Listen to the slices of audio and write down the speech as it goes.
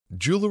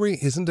Jewelry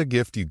isn't a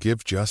gift you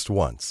give just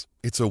once.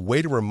 It's a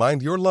way to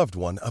remind your loved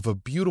one of a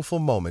beautiful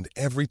moment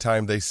every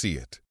time they see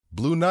it.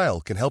 Blue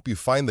Nile can help you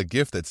find the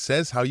gift that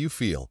says how you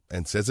feel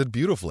and says it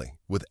beautifully,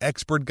 with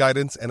expert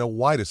guidance and a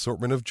wide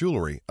assortment of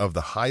jewelry of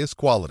the highest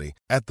quality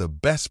at the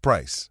best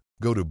price.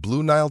 Go to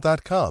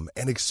BlueNile.com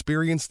and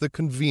experience the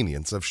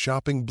convenience of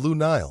shopping Blue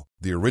Nile,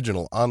 the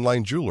original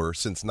online jeweler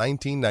since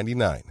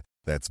 1999.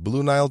 That's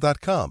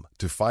BlueNile.com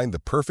to find the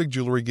perfect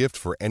jewelry gift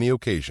for any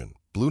occasion.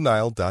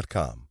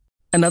 BlueNile.com.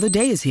 Another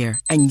day is here,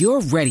 and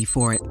you're ready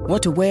for it.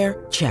 What to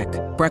wear? Check.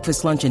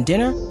 Breakfast, lunch, and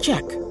dinner?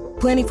 Check.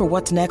 Planning for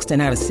what's next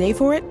and how to save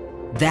for it?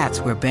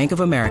 That's where Bank of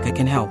America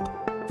can help.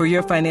 For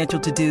your financial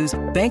to-dos,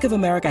 Bank of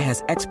America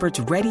has experts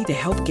ready to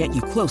help get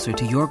you closer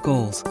to your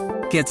goals.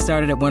 Get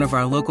started at one of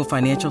our local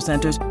financial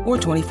centers or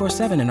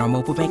 24/7 in our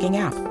mobile banking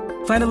app.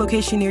 Find a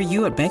location near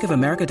you at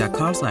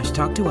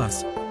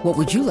bankofamerica.com/talktous. What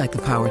would you like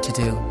the power to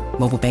do?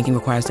 Mobile banking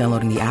requires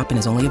downloading the app and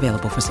is only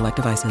available for select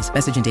devices.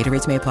 Message and data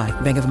rates may apply.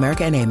 Bank of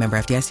America N.A., member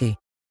FDIC.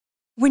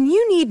 When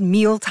you need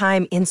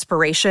mealtime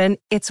inspiration,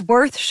 it's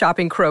worth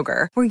shopping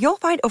Kroger, where you'll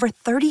find over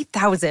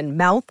 30,000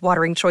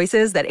 mouth-watering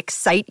choices that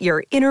excite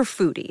your inner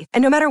foodie.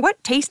 And no matter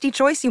what tasty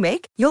choice you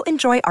make, you'll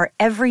enjoy our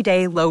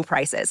everyday low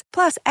prices,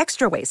 plus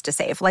extra ways to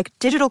save, like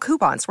digital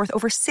coupons worth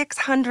over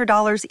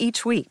 $600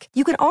 each week.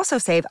 You can also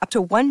save up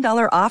to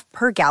 $1 off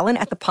per gallon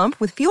at the pump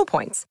with fuel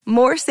points.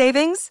 More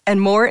savings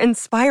and more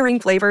inspiring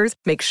flavors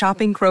make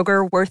shopping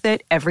Kroger worth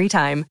it every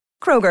time.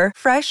 Kroger,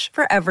 fresh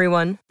for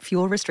everyone.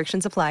 Fuel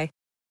restrictions apply.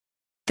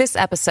 This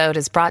episode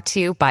is brought to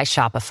you by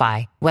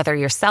Shopify. Whether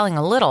you're selling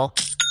a little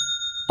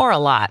or a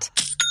lot,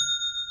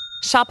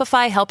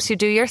 Shopify helps you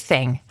do your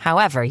thing,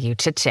 however you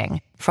cha-ching.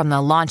 From the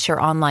launch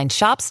your online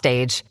shop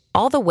stage,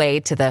 all the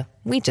way to the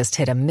we just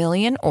hit 1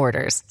 million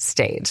orders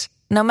stage.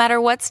 No matter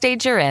what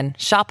stage you're in,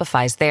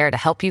 Shopify's there to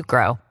help you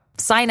grow.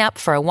 Sign up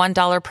for a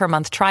 $1 per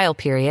month trial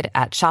period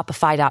at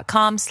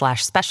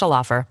shopify.com/special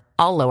offer,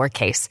 all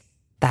lowercase.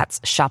 That's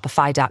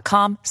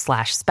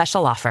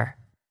shopify.com/special offer.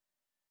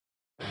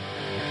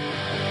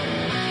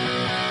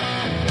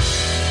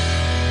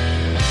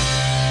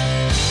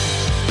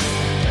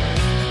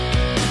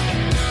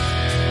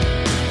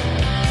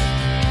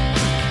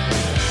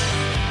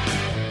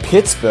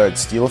 Pittsburgh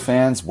Steelers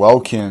fans,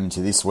 welcome to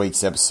this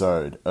week's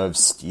episode of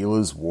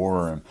Steelers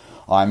War Room.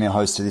 I'm your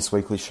host of this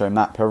weekly show,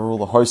 Matt Peverell,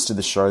 the host of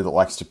the show that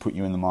likes to put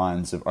you in the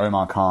minds of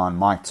Omar Khan,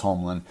 Mike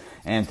Tomlin,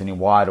 Anthony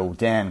Weidel,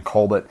 Dan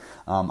Colbert,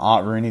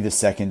 Art Rooney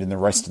II, and the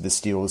rest of the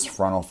Steelers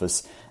front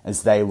office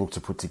as they look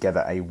to put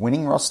together a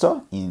winning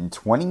roster in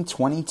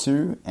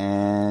 2022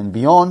 and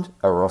beyond,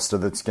 a roster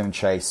that's going to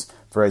chase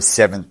for a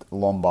 7th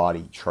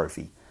Lombardi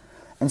trophy.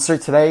 And so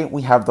today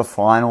we have the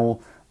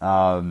final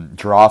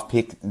draft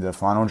pick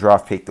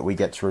that we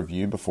get to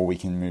review before we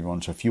can move on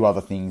to a few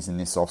other things in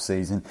this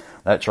offseason.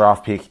 That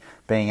draft pick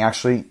being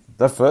actually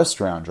the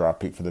first round draft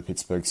pick for the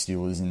Pittsburgh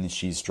Steelers in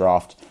this year's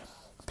draft.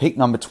 Pick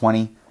number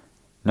 20.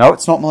 No,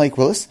 it's not Malik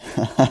Willis.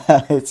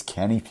 It's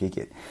Kenny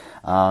Pickett.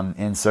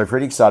 And so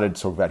pretty excited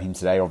to talk about him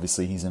today.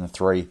 Obviously, he's in a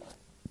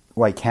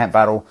 3-way camp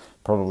battle,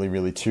 probably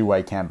really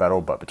 2-way camp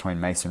battle, but between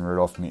Mason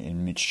Rudolph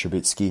and Mitch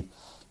Trubisky.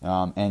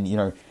 And, you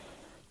know,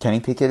 Kenny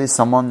Pickett is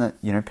someone that,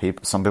 you know,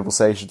 some people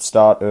say he should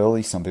start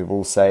early. Some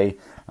people say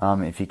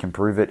if he can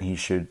prove it, he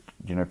should,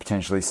 you know,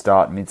 potentially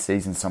start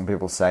mid-season. Some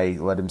people say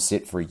let him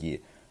sit for a year.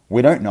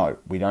 We don't know.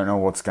 We don't know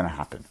what's going to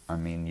happen. I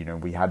mean, you know,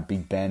 we had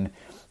Big Ben,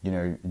 you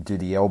know, do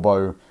the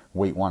elbow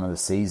week 1 of the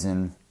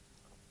season,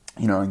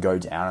 you know, and go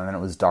down. And then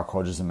it was Duck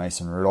Hodges and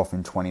Mason Rudolph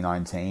in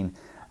 2019.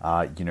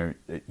 You know,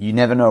 you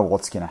never know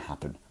what's going to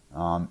happen.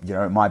 You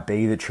know, it might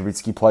be that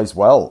Trubisky plays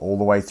well all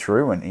the way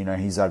through and, you know,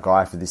 he's our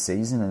guy for this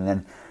season. And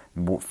then,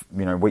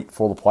 you know, week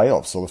 4 of the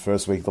playoffs or the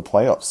first week of the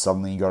playoffs,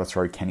 suddenly you got to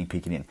throw Kenny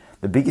Pickett in.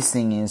 The biggest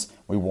thing is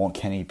we want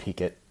Kenny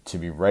Pickett to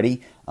be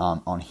ready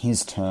on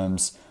his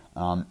terms.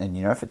 And,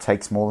 you know, if it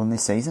takes more than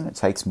this season, it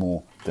takes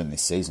more than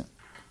this season.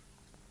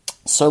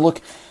 So,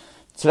 look,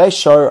 today's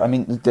show, I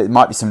mean, there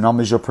might be some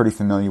numbers you're pretty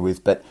familiar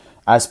with, but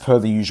as per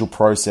the usual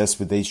process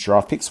with these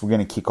draft picks, we're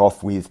going to kick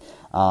off with,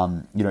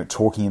 you know,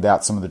 talking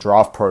about some of the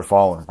draft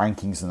profile and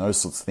rankings and those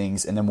sorts of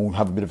things, and then we'll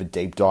have a bit of a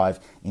deep dive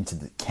into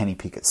the Kenny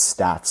Pickett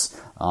stats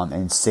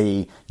and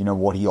see, you know,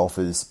 what he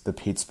offers the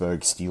Pittsburgh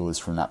Steelers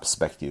from that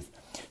perspective.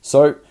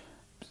 So,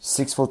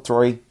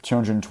 6'3",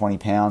 220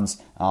 pounds.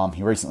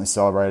 He recently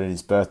celebrated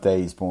his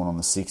birthday. He's born on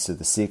the 6th of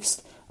the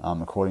 6th.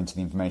 According to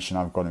the information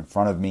I've got in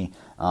front of me.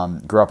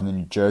 Grew up in the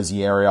New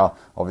Jersey area,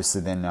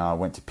 obviously then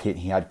went to Pitt.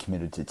 He had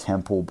committed to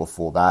Temple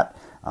before that.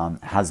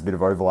 Has a bit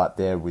of overlap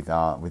there with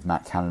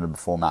Matt Canada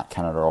before Matt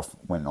Canada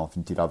went off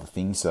and did other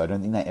things, so I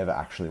don't think they ever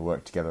actually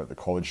worked together at the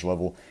college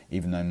level,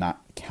 even though Matt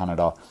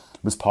Canada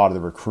was part of the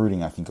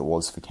recruiting, I think it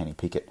was, for Kenny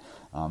Pickett.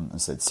 I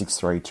said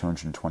 6'3",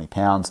 220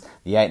 pounds.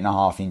 The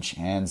 8.5-inch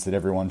hands that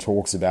everyone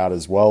talks about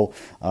as well.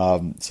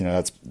 So, you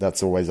know,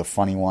 that's always a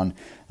funny one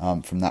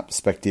from that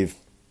perspective.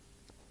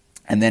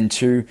 And then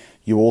 2,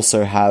 you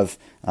also have,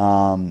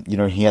 you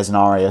know, he has an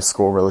RAS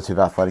score, relative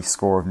athletic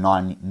score of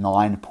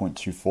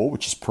 9.24,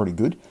 which is pretty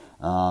good.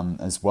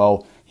 as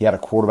well. He had a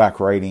quarterback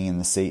rating in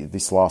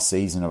this last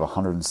season of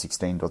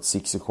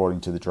 116.6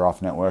 according to the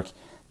Draft Network.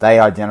 They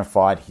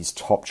identified his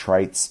top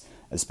traits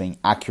as being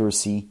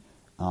accuracy,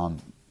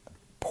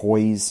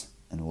 poise,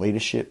 and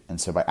leadership. And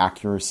so by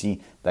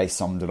accuracy, they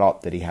summed it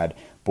up that he had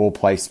ball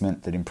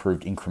placement that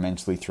improved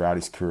incrementally throughout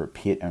his career at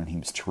Pitt, and he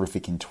was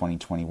terrific in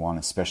 2021,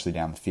 especially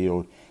down the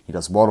field. He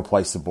does well to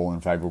place the ball in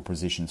favourable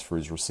positions for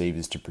his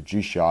receivers to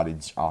produce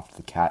yardage after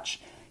the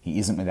catch. He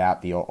isn't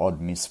without the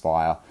odd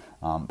misfire,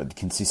 but the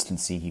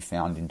consistency he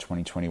found in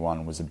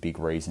 2021 was a big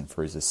reason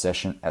for his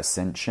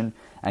ascension.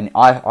 And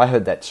I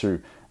heard that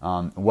too.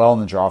 Well in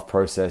the draft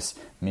process,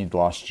 mid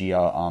last year,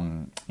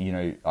 I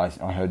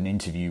heard an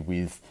interview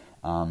with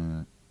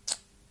Jim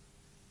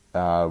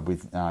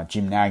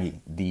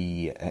Nagy,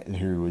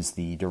 who was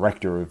the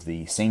director of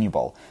the Senior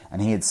Bowl,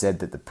 and he had said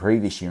that the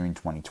previous year in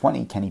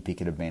 2020, Kenny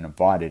Pickett had been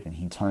invited and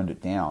he turned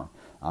it down.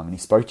 And he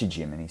spoke to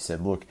Jim and he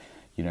said, look,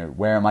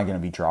 where am I going to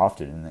be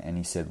drafted? And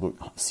he said, look,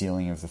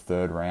 ceiling of the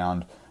 3rd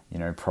round,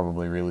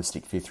 probably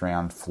realistic 5th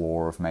round,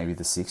 floor of maybe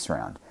the 6th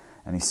round.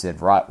 And he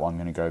said, right, well, I'm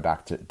going to go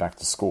back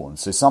to school. And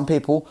so some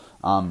people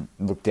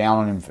look down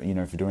on him,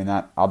 for doing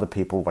that. Other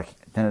people, like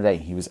at the end of the day,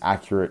 he was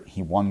accurate.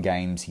 He won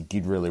games. He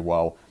did really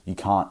well. You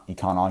can't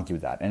argue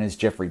with that. And as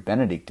Jeffrey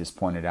Benedict has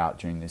pointed out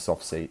during this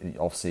off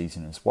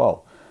season as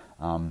well,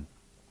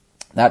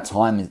 that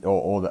time, I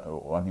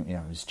think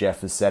as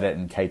Jeff has said it,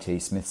 and KT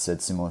Smith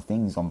said similar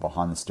things on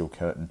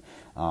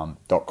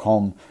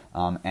BehindTheSteelCurtain.com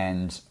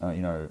and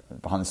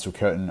Behind the Steel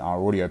Curtain,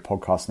 our audio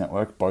podcast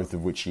network, both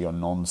of which are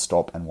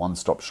non-stop and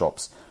one-stop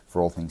shops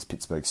for all things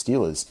Pittsburgh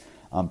Steelers.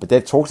 But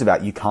they've talked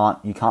about you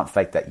can't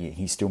fake that year.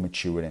 He's still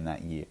matured in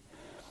that year.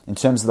 In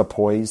terms of the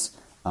poise,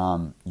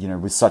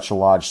 with such a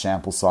large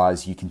sample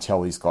size, you can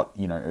tell he's got,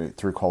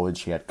 through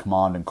college, he had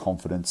command and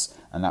confidence,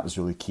 and that was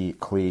really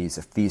clear. He's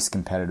a fierce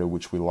competitor,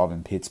 which we love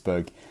in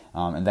Pittsburgh,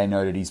 and they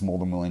noted he's more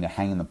than willing to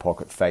hang in the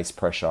pocket, face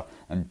pressure,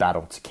 and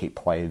battle to keep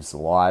players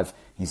alive.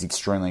 He's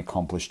extremely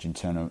accomplished in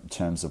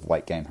terms of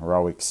late-game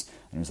heroics,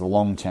 and he's a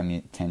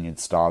long-tenured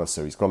starter,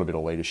 so he's got a bit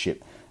of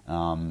leadership,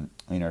 from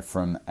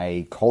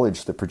a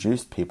college that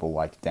produced people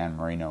like Dan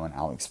Marino and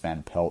Alex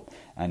Van Pelt,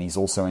 and he's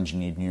also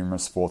engineered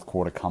numerous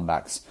fourth-quarter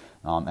comebacks.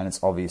 And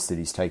it's obvious that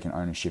he's taken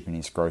ownership in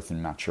his growth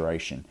and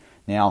maturation.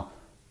 Now,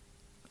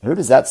 who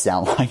does that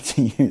sound like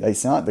to you? They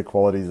sound like the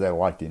qualities they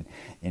liked in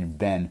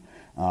Ben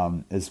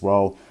as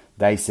well.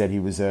 They said he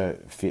was a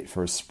fit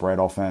for a spread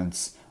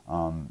offense.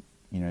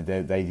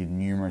 They did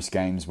numerous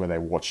games where they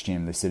watched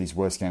him. They said his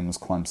worst game was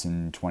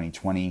Clemson in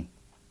 2020.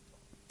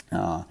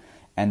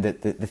 And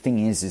that the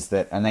thing is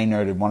that, and they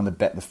noted one of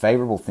the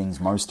favourable things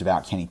most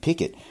about Kenny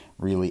Pickett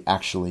really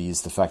actually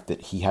is the fact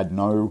that he had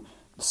no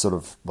sort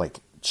of like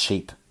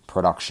cheap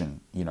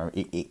production.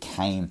 It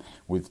came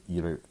with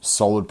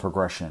solid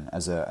progression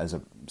as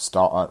a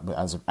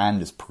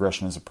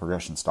progression as a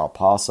progression style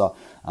passer.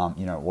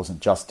 It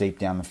wasn't just deep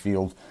down the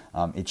field.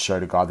 It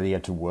showed a guy that he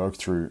had to work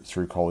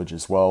through college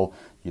as well.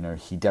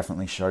 He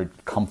definitely showed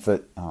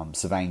comfort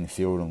surveying the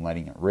field and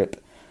letting it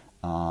rip.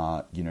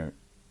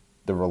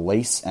 The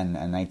release,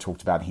 and they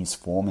talked about his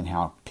form and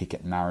how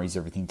Pickett marries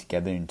everything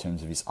together in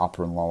terms of his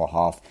upper and lower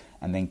half,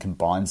 and then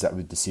combines that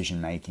with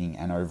decision making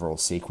and overall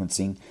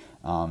sequencing.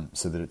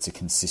 So that it's a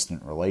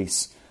consistent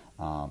release.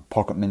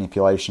 Pocket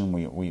manipulation,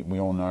 we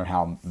all know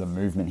how the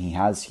movement he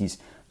has. He's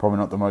probably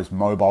not the most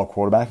mobile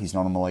quarterback. He's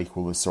not a Malik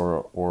Willis or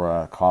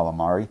a Kyler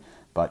Murray,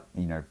 but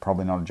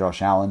probably not a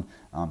Josh Allen.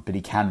 But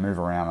he can move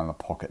around in the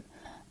pocket.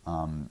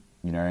 And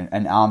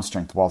arm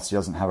strength, whilst he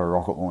doesn't have a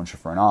rocket launcher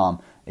for an arm,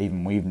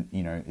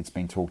 it's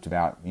been talked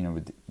about,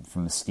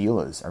 from the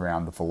Steelers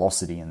around the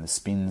velocity and the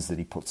spins that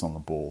he puts on the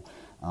ball.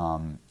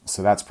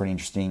 So that's pretty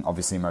interesting.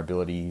 Obviously,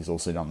 mobility. He's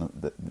also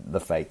done the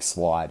fake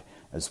slide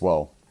as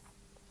well.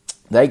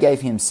 They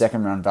gave him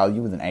second round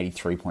value with an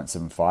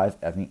 83.75.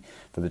 I think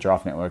for the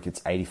Draft Network,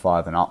 it's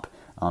 85 and up.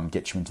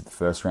 Gets you into the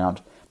first round.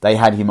 They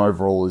had him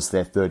overall as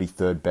their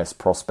 33rd best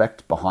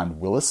prospect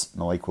behind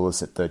Malik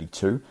Willis at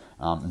 32.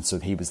 And so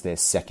he was their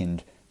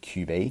second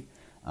QB.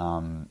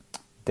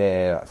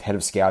 Their head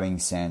of scouting,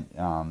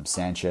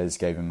 Sanchez,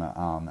 gave him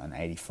an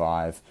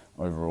 85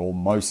 overall.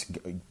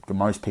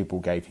 Most people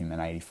gave him an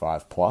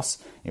 85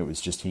 plus. It was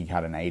just he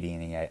had an 80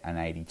 and an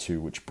 82,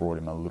 which brought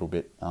him a little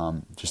bit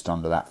just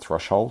under that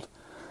threshold.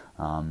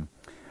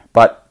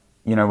 But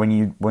when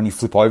you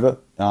flip over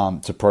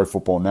to Pro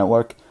Football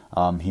Network,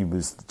 he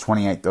was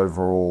 28th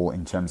overall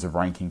in terms of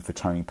ranking for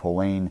Tony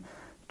Pauline,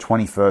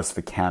 21st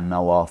for Cam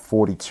Mellor,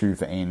 42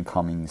 for Ian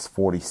Cummings,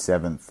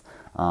 47th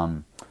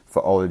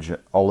for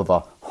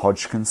Oliver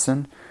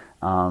Hodgkinson.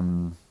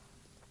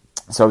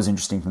 So it was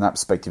interesting from that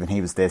perspective, and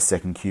he was their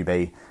second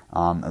QB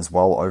as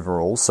well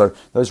overall. So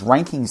those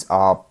rankings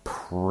are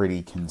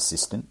pretty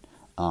consistent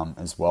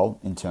as well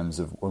in terms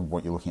of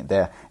what you're looking at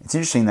there. It's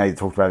interesting they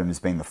talked about him as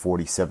being the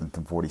 47th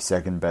and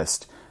 42nd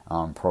best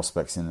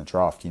prospects in the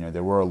draft.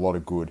 There were a lot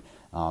of good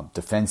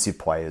defensive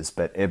players,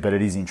 but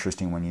it is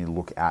interesting when you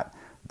look at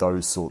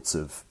those sorts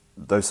of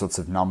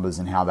numbers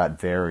and how that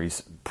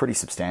varies pretty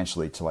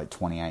substantially to like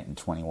 28 and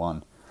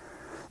 21.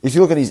 If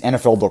you look at his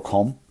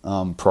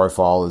NFL.com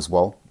profile as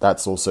well,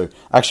 that's also...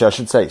 Actually, I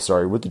should say,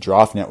 sorry, with the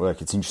Draft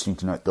Network, it's interesting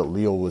to note that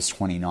Leal was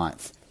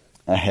 29th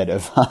ahead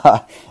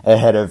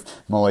of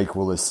Malik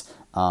Willis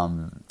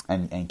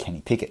and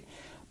Kenny Pickett.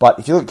 But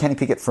if you look at Kenny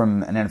Pickett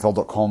from an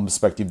NFL.com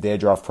perspective, their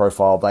draft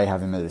profile, they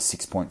have him at a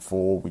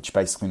 6.4, which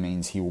basically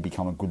means he will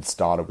become a good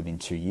starter within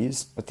 2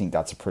 years. I think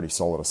that's a pretty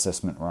solid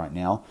assessment right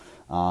now.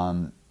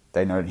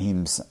 They note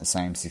him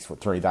saying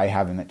 6'3". They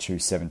have him at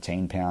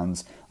 217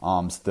 pounds,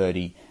 arms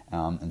 30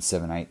 and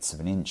 7/8 of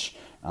an inch,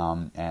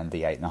 and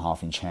the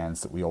 8.5-inch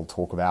hands that we all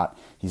talk about.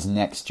 His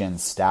next gen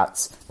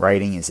stats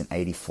rating is an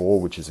 84,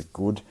 which is a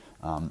good.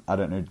 I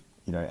don't know,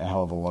 a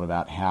hell of a lot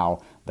about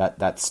how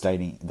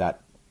that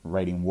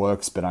rating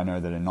works, but I know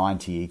that a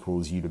 90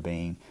 equals you to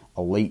being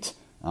elite.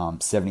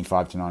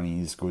 75 to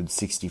 90 is good,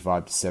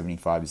 65 to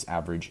 75 is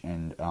average,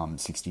 and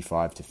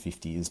 65 to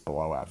 50 is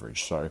below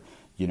average. So,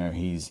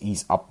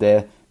 he's up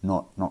there,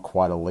 not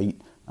quite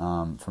elite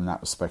from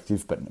that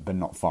perspective, but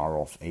not far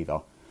off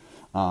either.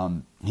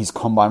 His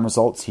combine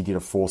results, he did a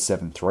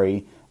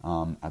 4.73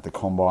 at the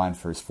combine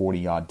for his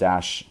 40-yard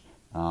dash.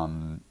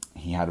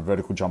 He had a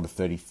vertical jump of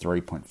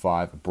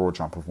 33.5, a broad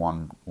jump of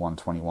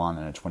 121,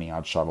 and a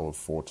 20-yard shuttle of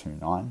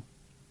 4.29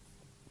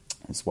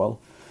 as well.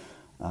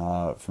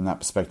 From that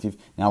perspective.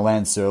 Now,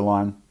 Lance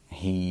Zierlein,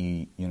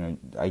 he,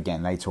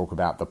 again, they talk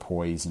about the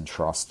poise and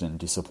trust and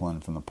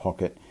discipline from the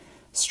pocket.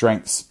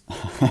 Strengths,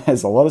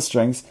 there's a lot of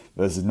strengths,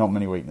 but there's not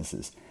many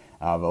weaknesses.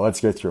 But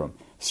let's go through them.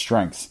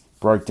 Strengths,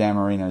 broke Dan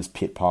Marino's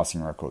Pitt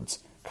passing records,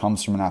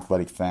 comes from an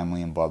athletic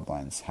family and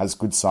bloodlines, has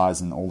good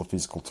size and all the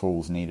physical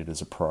tools needed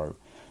as a pro,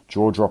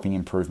 jaw-dropping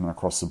improvement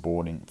across the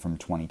board from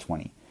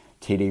 2020.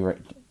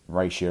 TD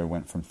ratio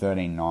went from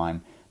 13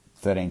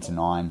 to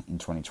 9 in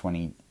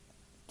 2020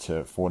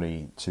 to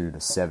 42 to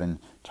 7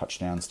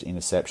 touchdowns to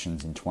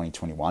interceptions in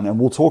 2021. And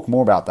we'll talk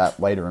more about that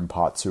later in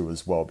part 2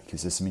 as well,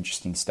 because there's some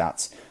interesting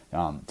stats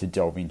to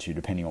delve into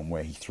depending on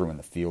where he threw in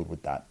the field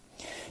with that.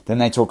 Then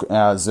they talk,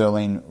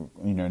 Zierlein,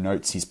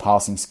 notes his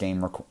passing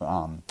scheme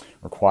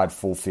required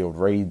full field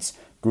reads,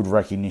 good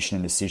recognition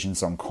and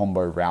decisions on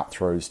combo route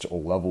throws to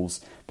all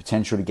levels,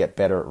 potential to get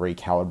better at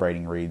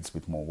recalibrating reads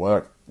with more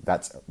work.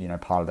 That's,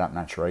 part of that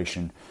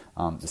maturation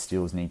the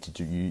Steelers need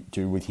to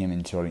do with him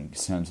in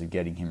terms of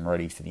getting him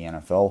ready for the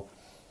NFL.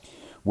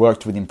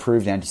 Worked with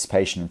improved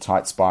anticipation and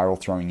tight spiral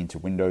throwing into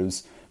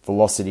windows,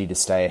 velocity to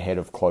stay ahead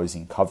of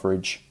closing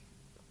coverage,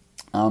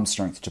 arm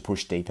strength to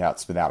push deep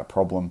outs without a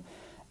problem,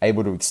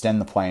 able to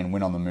extend the play and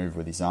win on the move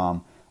with his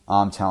arm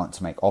talent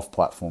to make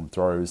off-platform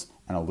throws,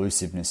 and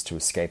elusiveness to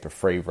escape a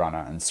free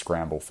runner and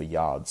scramble for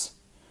yards.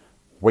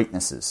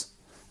 Weaknesses.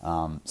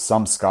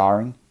 Some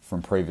scarring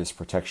from previous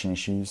protection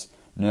issues.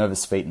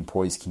 Nervous feet and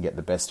poise can get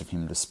the best of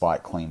him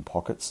despite clean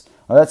pockets.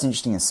 Well, that's an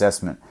interesting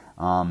assessment,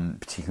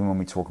 particularly when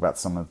we talk about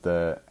some of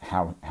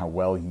how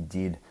well he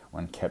did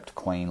when kept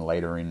clean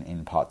later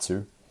in part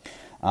 2.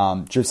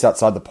 Drifts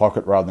outside the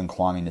pocket rather than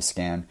climbing to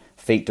scan.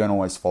 Feet don't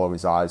always follow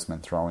his eyes when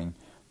throwing.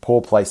 Poor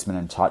placement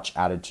and touch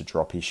added to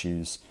drop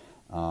issues.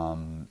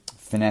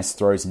 Finesse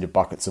throws into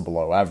buckets are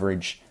below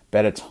average.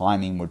 Better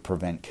timing would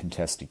prevent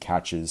contested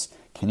catches.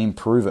 Can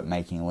improve at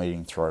making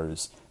leading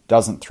throws.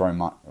 Doesn't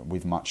throw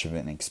with much of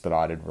an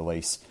expedited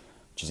release,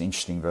 which is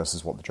interesting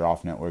versus what the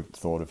Draft Network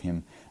thought of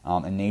him.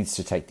 And needs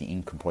to take the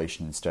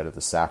incompletion instead of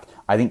the sack.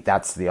 I think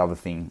that's the other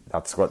thing.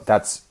 That's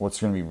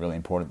what's going to be really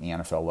important at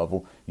the NFL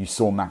level. You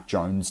saw Mac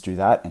Jones do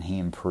that, and he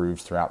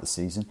improved throughout the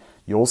season.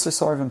 You also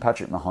saw even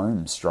Patrick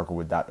Mahomes struggle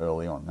with that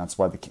early on. That's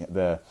why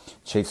the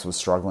Chiefs were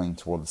struggling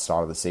toward the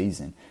start of the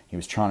season. He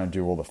was trying to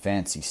do all the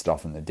fancy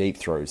stuff and the deep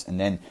throws, and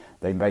then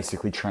they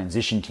basically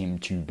transitioned him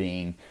to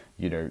being,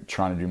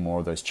 trying to do more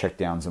of those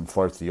checkdowns and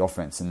flow to the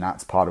offense, and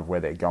that's part of where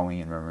they're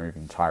going and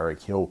removing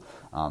Tyreek Hill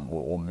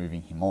or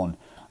moving him on.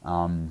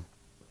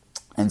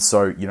 And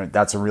so,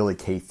 that's a really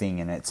key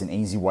thing, and it's an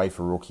easy way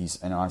for rookies.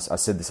 And I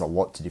said this a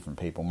lot to different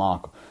people.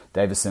 Mark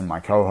Davison, my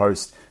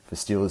co-host for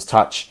Steelers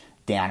Touch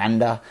Down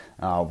Under,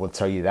 will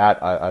tell you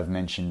that. I've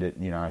mentioned it,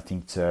 I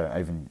think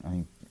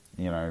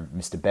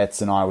Mr.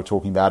 Betts and I were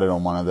talking about it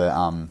on one of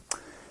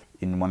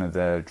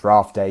the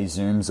draft day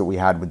Zooms that we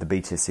had with the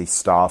BTSC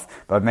staff.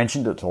 But I've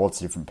mentioned it to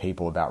lots of different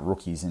people about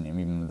rookies and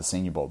even with the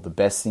Senior Bowl. The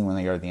best thing when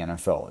they go to the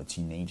NFL, it's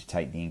you need to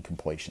take the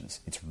incompletions.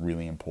 It's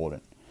really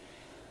important.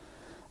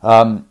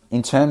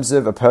 In terms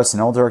of a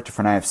personnel director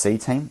for an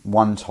AFC team,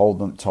 one told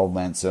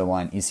Lance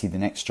Zierlein, is he the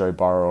next Joe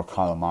Burrow or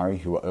Kyler Murray,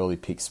 who are early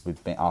picks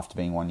after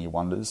being one-year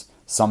wonders?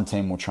 Some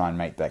team will try and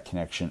make that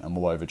connection and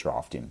will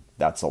overdraft him.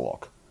 That's a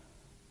lock.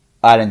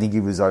 I don't think he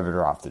was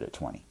overdrafted at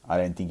 20. I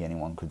don't think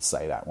anyone could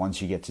say that.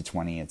 Once you get to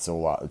 20, it's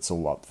all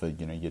up for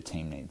your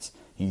team needs.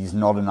 He's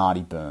not an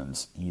Artie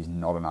Burns.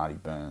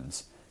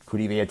 Could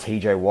he be a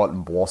TJ Watt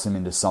and blossom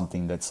into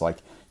something that's like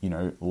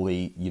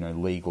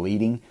league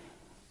leading?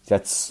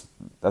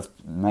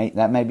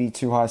 That may be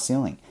too high a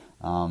ceiling.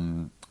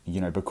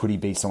 But could he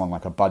be someone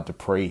like a Bud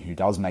Dupree who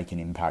does make an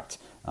impact?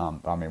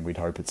 We'd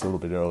hope it's a little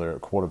bit earlier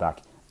at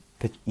quarterback.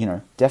 But,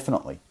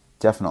 definitely.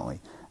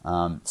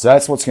 So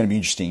that's what's going to be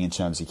interesting in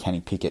terms of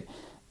Kenny Pickett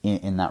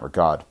in that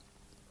regard.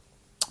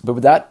 But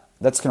with that,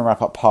 that's going to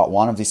wrap up part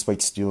 1 of this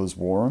week's Steelers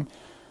War Room.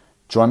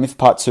 Join me for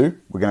part 2.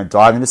 We're going to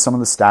dive into some of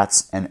the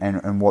stats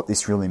and what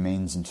this really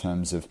means in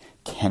terms of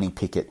Kenny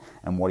Pickett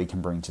and what he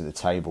can bring to the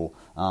table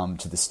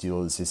to the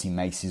Steelers as he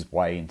makes his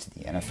way into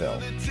the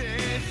NFL.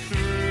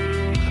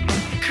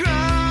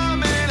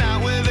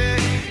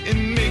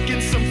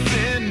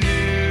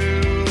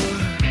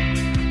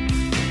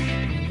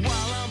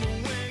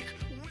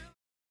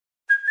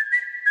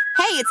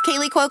 Hey, it's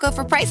Kaylee Cuoco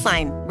for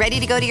Priceline.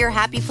 Ready to go to your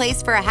happy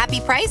place for a happy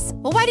price?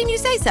 Well, why didn't you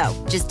say so?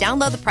 Just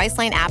download the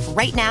Priceline app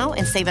right now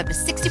and save up to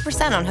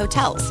 60% on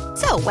hotels.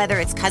 So whether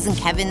it's Cousin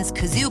Kevin's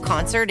Kazoo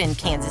Concert in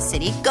Kansas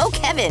City, go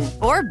Kevin,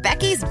 or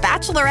Becky's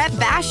Bachelorette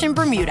Bash in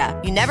Bermuda,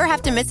 you never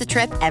have to miss a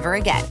trip ever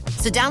again.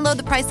 So download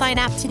the Priceline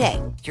app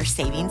today. Your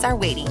savings are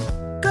waiting.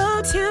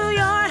 Go to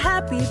your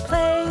happy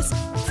place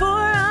for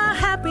a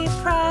happy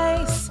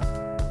price.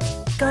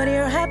 Go to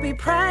your happy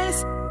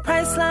price,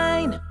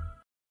 Priceline.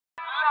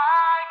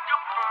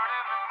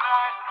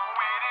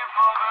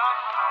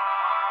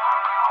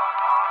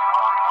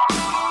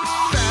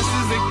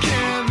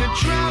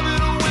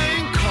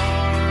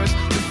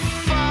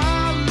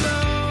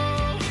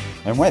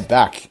 And we're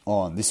back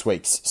on this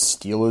week's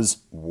Steelers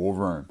War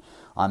Room.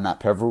 I'm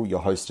Matt Peverell, your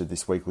host of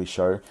this weekly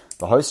show,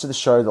 the host of the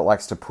show that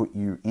likes to put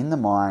you in the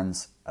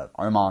minds of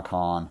Omar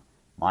Khan,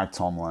 Mike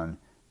Tomlin,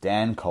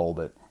 Dan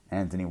Colbert,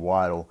 Anthony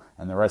Weidel,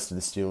 and the rest of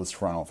the Steelers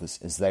front office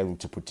as they look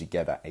to put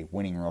together a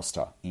winning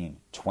roster in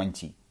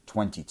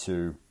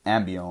 2022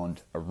 and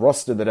beyond. A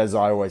roster that, as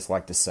I always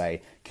like to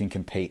say, can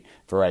compete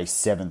for a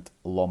 7th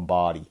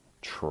Lombardi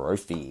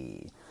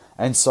trophy.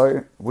 And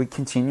so we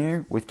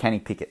continue with Kenny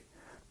Pickett.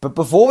 But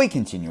before we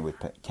continue with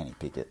Kenny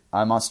Pickett,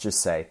 I must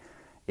just say,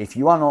 if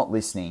you are not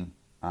listening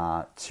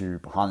to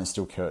Behind the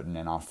Steel Curtain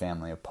and our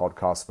family of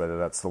podcasts, whether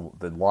that's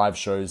the live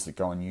shows that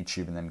go on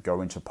YouTube and then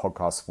go into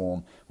podcast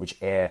form, which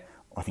air,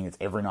 I think it's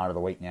every night of the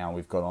week now,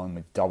 we've got on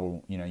with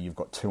double, you've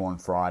got 2 on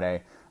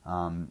Friday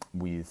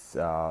with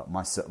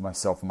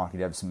myself and Marky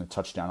Davis and the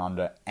Touchdown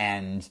Under,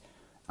 and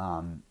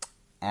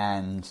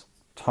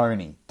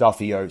Tony,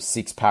 Duffy-O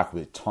 6-pack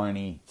with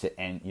Tony to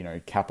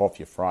end, cap off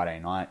your Friday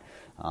night.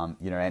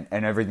 And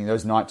everything.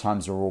 Those night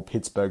times are all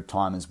Pittsburgh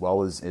time as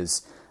well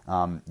as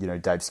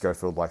Dave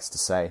Schofield likes to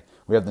say.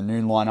 We have the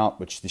noon lineup,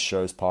 which this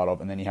show is part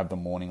of, and then you have the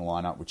morning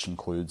lineup, which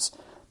includes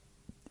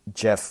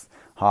Jeff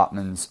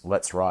Hartman's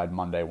Let's Ride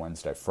Monday,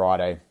 Wednesday,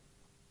 Friday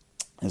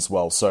as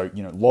well. So,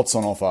 lots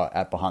on offer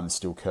at Behind the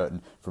Steel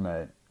Curtain from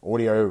an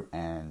audio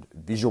and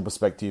visual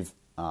perspective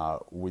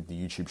with the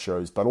YouTube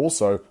shows, but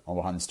also on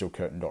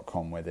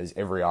BehindTheSteelCurtain.com, where there's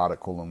every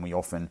article, and we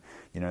often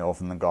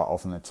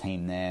the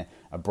team there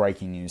are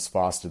breaking news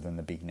faster than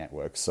the big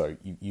networks. So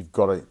you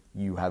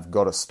have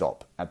got to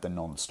stop at the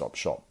non-stop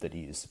shop that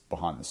is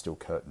Behind the Steel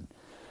Curtain.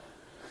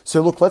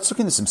 So look, let's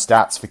look into some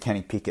stats for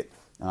Kenny Pickett.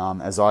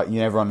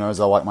 Everyone knows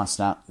I like my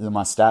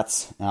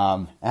stats,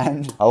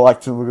 and I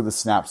like to look at the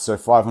snaps. So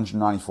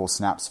 594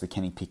 snaps for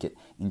Kenny Pickett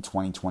in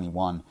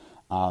 2021.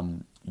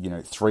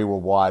 3 were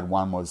wide,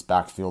 1 was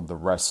backfield, the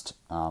rest,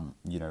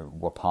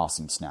 were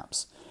passing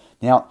snaps.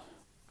 Now,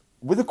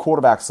 with the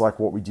quarterbacks like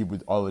what we did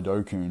with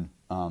Oladokun,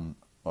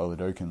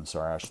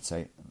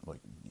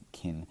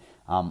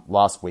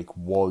 last week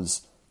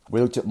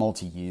we looked at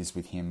multi-years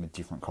with him at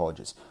different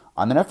colleges.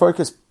 I'm going to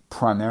focus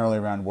primarily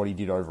around what he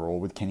did overall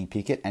with Kenny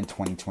Pickett and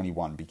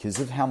 2021 because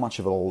of how much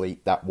of an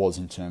elite that was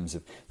in terms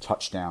of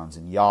touchdowns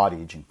and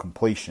yardage and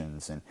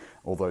completions and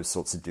all those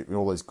sorts of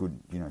all those good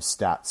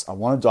stats. I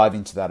want to dive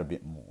into that a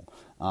bit more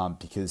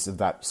because of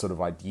that sort of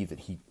idea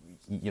that he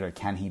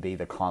can he be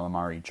the Kyler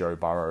Murray, Joe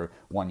Burrow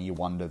 1-year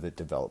wonder that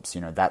develops?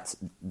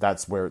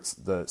 That's where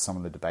some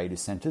of the debate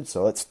is centered.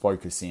 So let's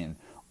focus in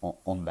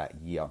on that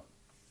year.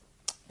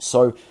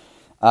 So.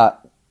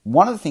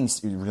 One of the things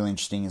that was really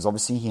interesting is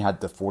obviously he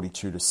had the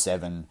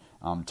 42-7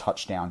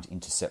 touchdown to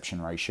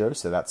interception ratio,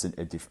 so that's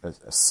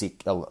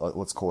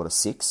let's call it a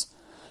 6.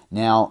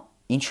 Now,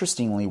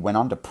 interestingly, when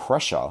under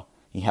pressure,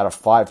 he had a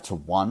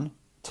 5-1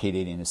 TD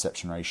to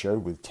interception ratio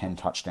with 10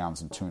 touchdowns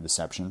and 2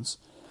 interceptions.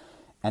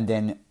 And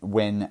then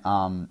when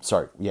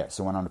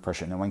under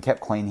pressure, and then when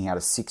kept clean, he had a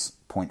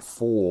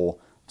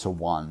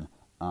 6.4-1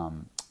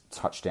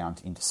 touchdown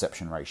to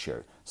interception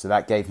ratio. So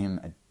that gave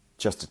him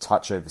just a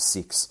touch over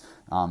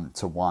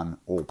 6-1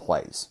 all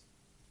plays.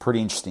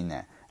 Pretty interesting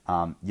there.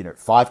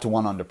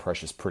 5-1 under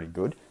pressure is pretty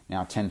good.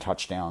 Now 10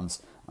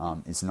 touchdowns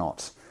is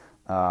not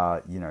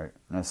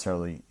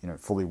necessarily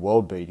fully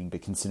world beating,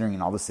 but considering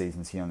in other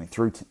seasons he only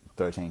threw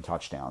 13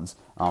 touchdowns,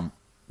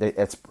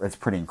 it's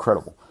pretty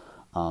incredible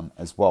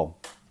as well.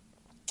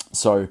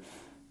 So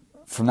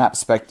from that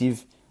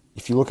perspective,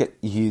 if you look at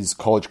his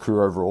college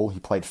career overall, he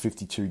played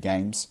 52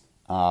 games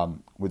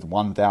with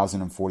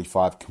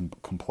 1,045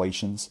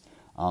 completions.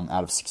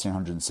 Out of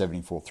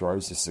 1,674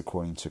 throws. This is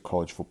according to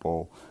College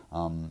Football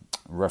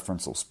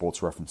Reference or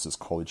Sports Reference's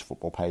college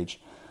football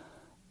page.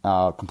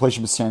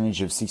 Completion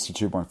percentage of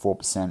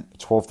 62.4%,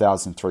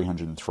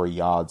 12,303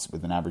 yards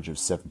with an average of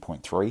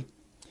 7.3,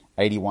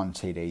 81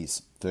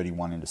 TDs,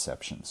 31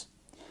 interceptions.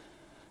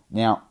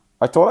 Now,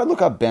 I thought I'd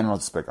look up Ben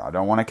Roethlisberger. I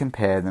don't want to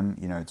compare them.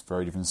 It's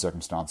very different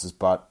circumstances.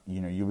 But,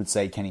 you would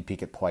say Kenny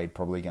Pickett played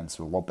probably against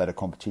a lot better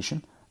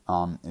competition,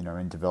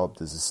 and developed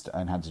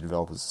and had to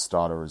develop as a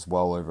starter as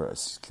well over a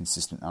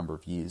consistent number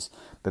of years.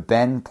 But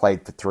Ben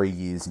played for 3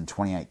 years in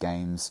 28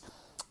 games,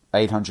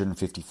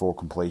 854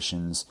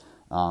 completions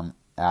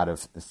out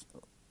of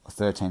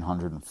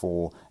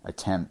 1,304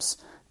 attempts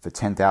for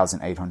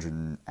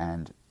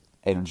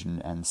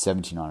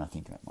 10,879, I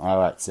think.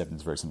 That 7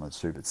 is very similar to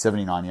 2, but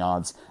 79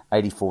 yards,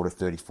 84 to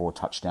 34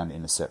 touchdown to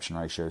interception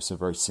ratio, so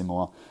very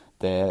similar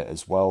there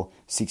as well.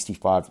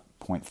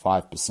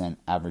 65.5%,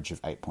 average of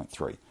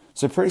 8.3.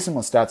 So pretty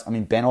similar stats. I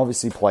mean, Ben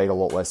obviously played a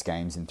lot less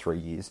games in 3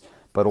 years,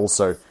 but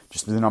also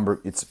just the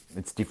number. It's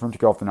different to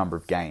go off the number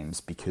of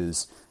games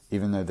because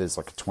even though there's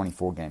like a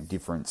 24-game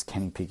difference,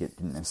 Kenny Pickett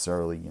didn't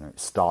necessarily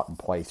start and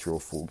play through a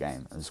full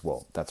game as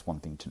well. That's one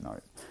thing to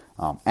note.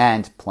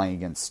 And playing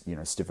against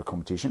stiffer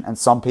competition, and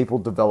some people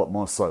develop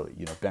more slowly.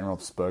 Ben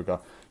Roethlisberger,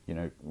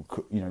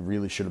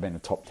 really should have been a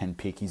top 10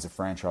 pick. He's a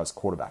franchise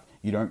quarterback.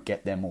 You don't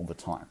get them all the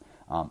time.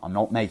 I'm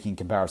not making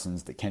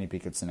comparisons that Kenny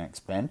Pickett's the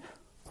next Ben.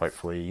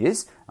 Hopefully he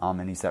is,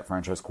 and he's that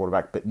franchise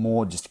quarterback, but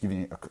more just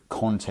giving it a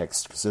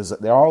context, because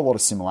there are a lot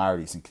of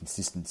similarities and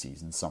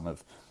consistencies in some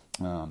of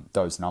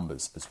those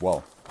numbers as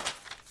well,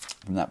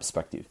 from that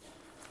perspective.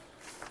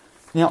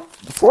 Now,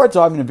 before I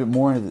dive in a bit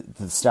more into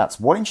the stats,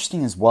 what's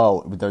interesting as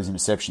well with those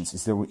interceptions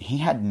is that he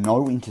had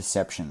no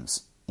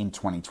interceptions in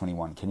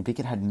 2021. Kenny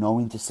Pickett had no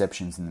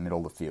interceptions in the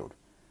middle of the field.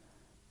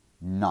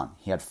 None.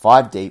 He had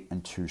 5 deep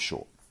and 2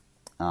 short.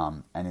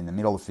 And in the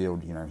middle of the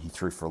field, he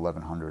threw for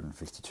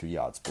 1,152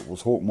 yards. But we'll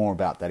talk more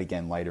about that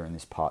again later in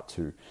this part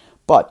 2.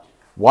 But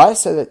why I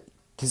say that,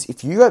 because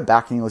if you go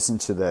back and you listen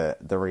to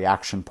the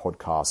reaction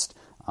podcast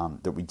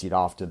that we did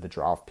after the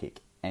draft pick,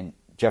 and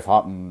Jeff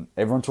Hartman,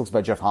 everyone talks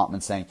about Jeff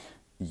Hartman saying,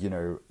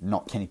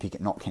 not Kenny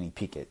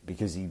Pickett,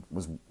 because he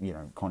was,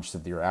 conscious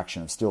of the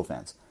reaction of Steel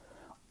fans.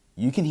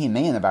 You can hear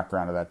me in the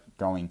background of that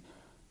going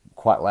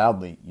quite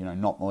loudly,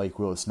 not Malik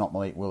Willis, not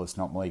Malik Willis,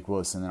 not Malik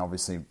Willis. And then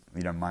obviously,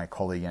 my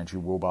colleague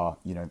Andrew Wilbar,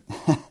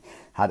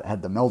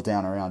 had the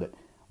meltdown around it.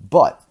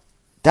 But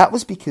that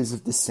was because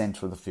of the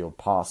center of the field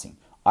passing.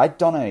 I'd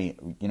done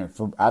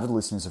for avid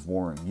listeners of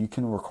War Room, you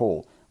can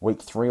recall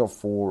week 3 or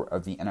 4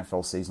 of the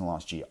NFL season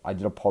last year, I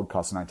did a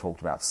podcast and I talked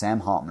about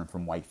Sam Hartman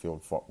from Wake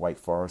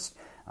Forest,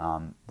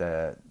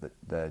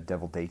 the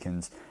Devil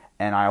Deacons,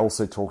 and I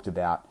also talked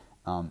about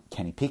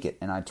Kenny Pickett,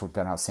 and I talked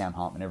about how Sam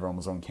Hartman, everyone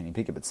was on Kenny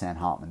Pickett, but Sam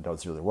Hartman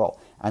does really well.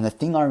 And the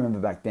thing I remember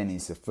back then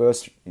is the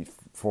first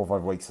 4 or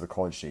 5 weeks of the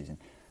college season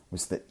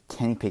was that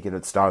Kenny Pickett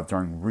had started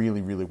throwing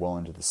really, really well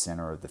into the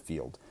center of the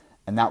field.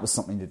 And that was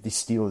something that the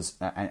Steelers,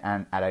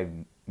 and at a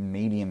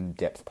medium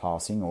depth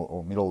passing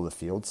or middle of the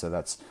field, so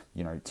that's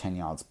 10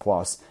 yards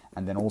plus,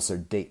 and then also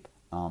deep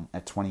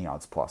at 20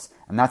 yards plus.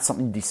 And that's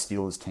something this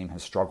Steelers team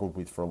has struggled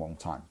with for a long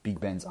time. Big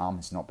Ben's arm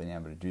has not been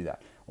able to do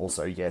that.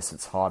 Also, yes,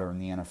 it's harder in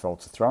the NFL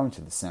to throw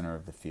into the center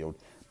of the field,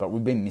 but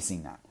we've been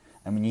missing that.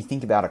 And when you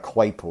think about a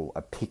Claypool,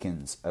 a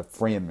Pickens, a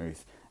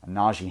Freiermuth, a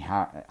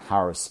Najee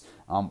Harris,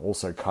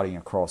 also cutting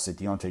across, a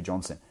Deontay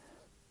Johnson,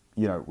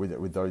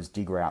 with those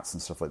dig routes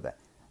and stuff like that,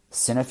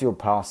 center field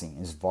passing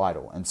is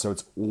vital. And so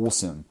it's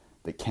awesome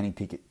that Kenny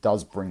Pickett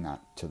does bring that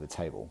to the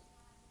table.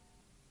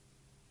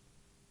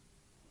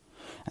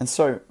 And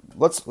so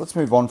let's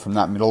move on from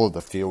that middle of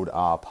the field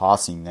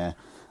passing there.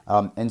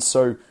 And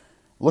so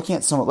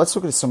let's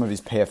look at some of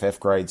his PFF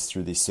grades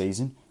through this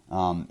season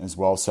as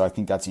well. So I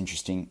think that's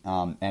interesting.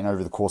 And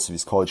over the course of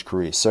his college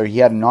career, so he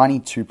had a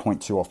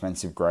 92.2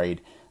 offensive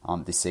grade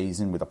this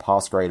season with a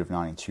pass grade of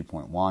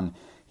 92.1.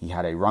 He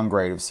had a run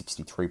grade of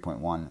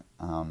 63.1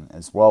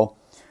 as well.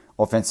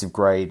 Offensive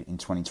grade in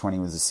 2020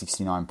 was a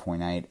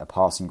 69.8, a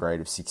passing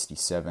grade of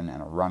 67,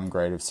 and a run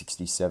grade of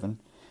 67.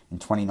 In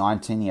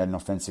 2019, he had an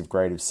offensive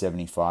grade of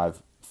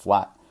 75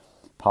 flat,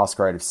 pass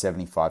grade of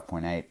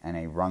 75.8, and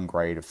a run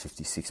grade of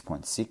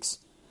 56.6.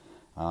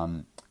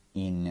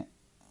 In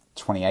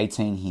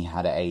 2018, he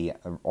had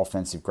an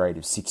offensive grade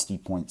of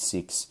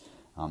 60.6,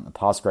 a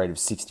pass grade of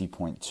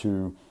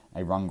 60.2,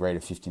 a run grade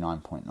of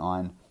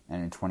 59.9.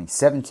 And in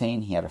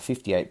 2017, he had a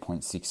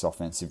 58.6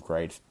 offensive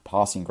grade,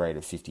 passing grade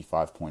of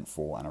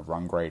 55.4, and a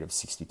run grade of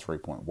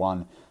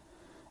 63.1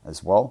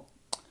 as well.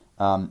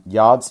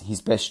 Yards, his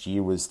best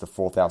year was the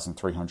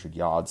 4,300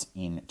 yards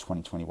in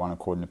 2021,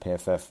 according to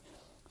PFF.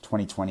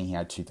 2020, he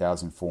had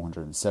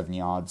 2,407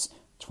 yards.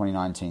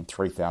 2019,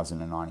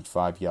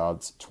 3,095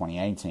 yards.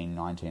 2018,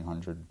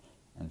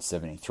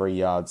 1,973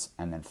 yards.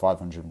 And then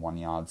 501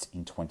 yards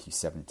in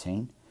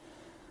 2017.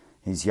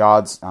 His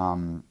yards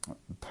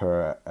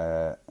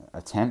per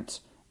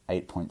attempt,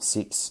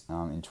 8.6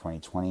 in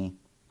 2020,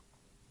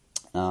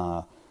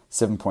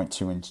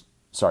 8.6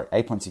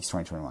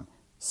 2021,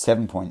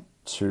 7.2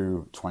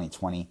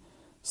 2020,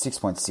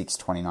 6.6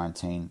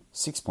 2019,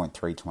 6.3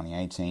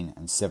 2018,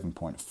 and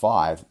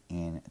 7.5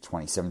 in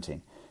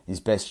 2017.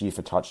 His best year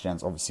for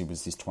touchdowns obviously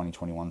was this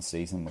 2021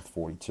 season with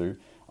 42.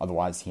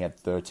 Otherwise, he had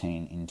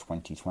 13 in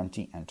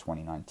 2020 and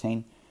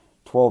 2019,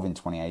 12 in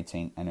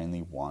 2018, and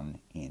only 1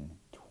 in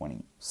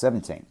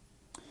 2017.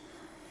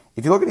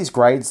 If you look at his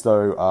grades,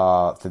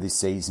 though, for this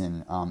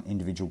season,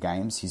 individual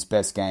games, his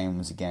best game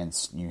was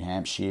against New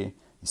Hampshire.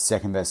 His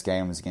second best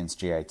game was against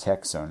GA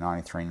Tech, so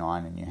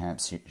 93.9, and New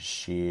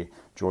Hampshire,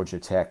 Georgia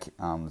Tech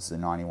was a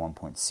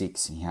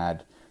 91.6. He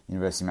had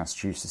University of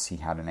Massachusetts, he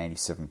had an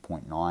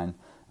 87.9,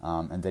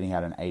 and then he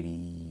had an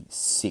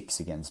 86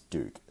 against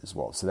Duke as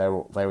well. So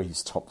they were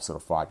his top sort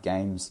of 5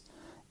 games.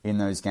 In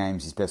those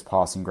games, his best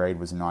passing grade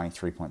was a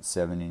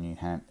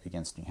 93.7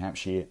 against New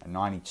Hampshire, a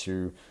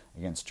 92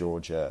 against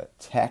Georgia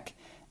Tech,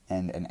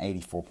 and an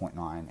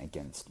 84.9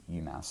 against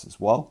UMass as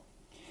well.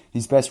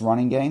 His best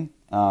running game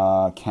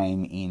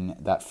came in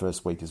that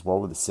first week as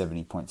well with a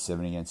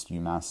 70.7 against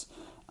UMass,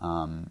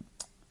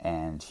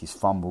 and his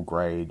fumble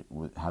grade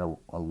had a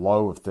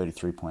low of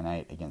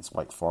 33.8 against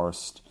Wake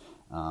Forest,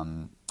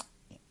 and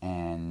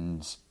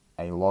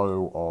a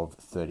low of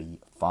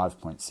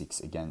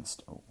 35.6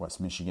 against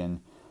West Michigan,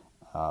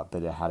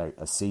 but it had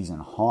a season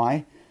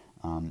high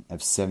of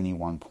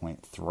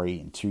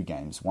 71.3 in 2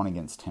 games, one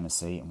against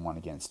Tennessee and one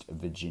against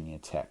Virginia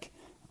Tech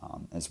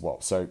as well.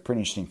 So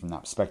pretty interesting from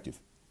that perspective.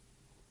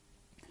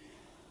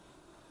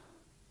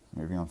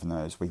 Moving on from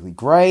those weekly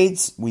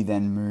grades, we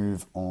then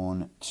move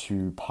on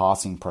to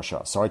passing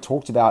pressure. So I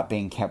talked about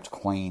being kept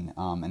clean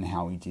and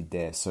how he did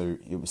there. So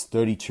it was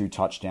 32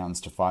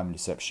 touchdowns to 5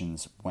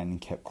 interceptions when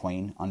kept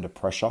clean under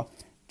pressure,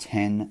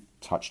 10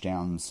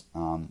 touchdowns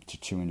to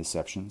 2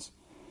 interceptions.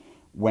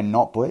 When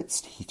not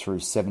blitzed, he threw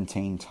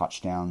 17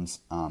 touchdowns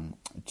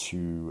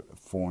to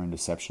 4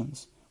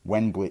 interceptions.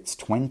 When blitzed,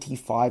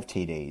 25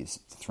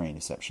 TDs to 3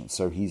 interceptions.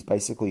 So he's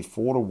basically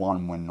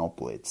 4-1 when not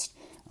blitzed.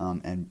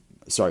 When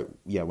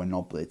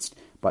not blitzed,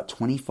 but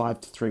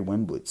 25-3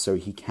 when blitzed. So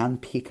he can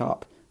pick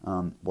up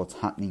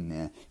what's happening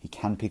there. He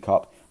can pick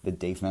up the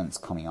defense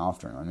coming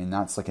after him. I mean,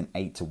 that's like an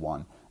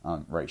 8-1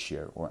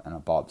 ratio and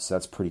above. So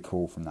that's pretty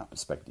cool from that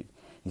perspective.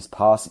 His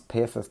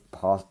PFF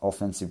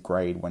offensive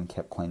grade when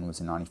kept clean was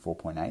a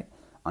 94.8.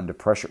 Under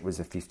pressure, it was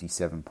a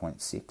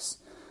 57.6.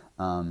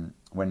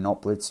 When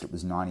not blitzed, it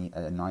was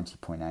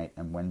 90.8,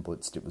 and when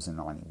blitzed, it was a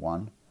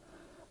 91.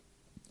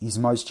 His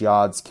most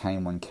yards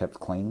came when kept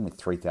clean with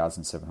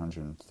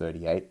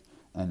 3,738,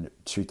 and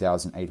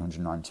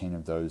 2,819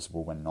 of those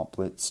were when not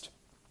blitzed.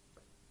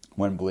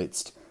 When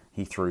blitzed,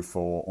 he threw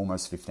for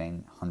almost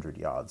 1,500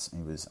 yards.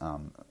 He was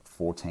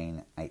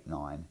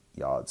 14.89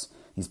 yards.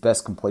 His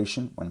best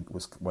completion when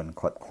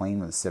kept clean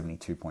was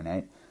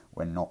 72.8.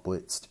 When not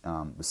blitzed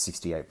was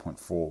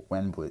 68.4.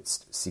 When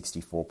blitzed,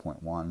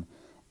 64.1,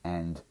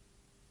 and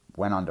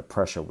when under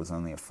pressure was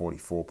only a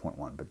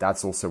 44.1. But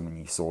that's also when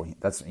you saw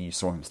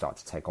him start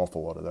to take off a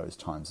lot of those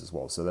times as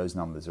well. So those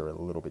numbers are a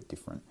little bit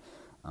different.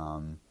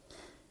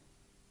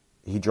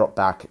 He dropped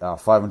back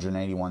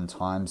 581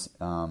 times.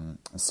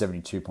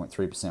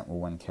 72.3% were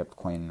when kept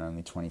clean, and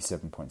only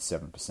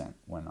 27.7%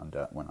 when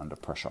under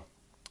pressure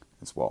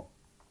as well.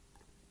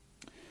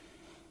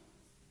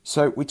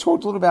 So we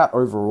talked a little about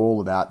overall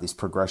about this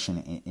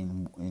progression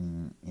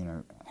in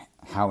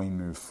how he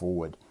moved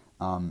forward.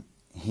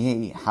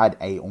 He had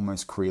a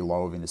almost career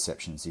low of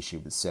interceptions this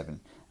year with 7.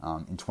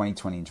 In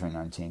 2020 and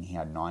 2019, he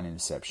had 9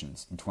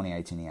 interceptions. In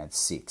 2018, he had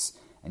 6.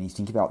 And you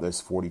think about those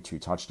 42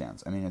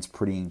 touchdowns. I mean, it's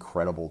pretty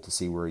incredible to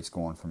see where he's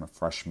gone from a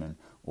freshman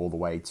all the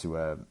way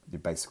to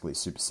basically a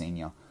super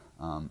senior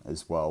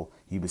as well.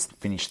 He was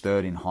finished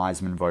 3rd in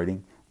Heisman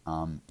voting,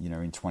 in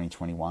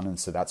 2021, and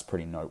so that's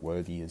pretty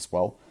noteworthy as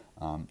well.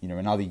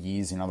 In other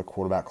years, in other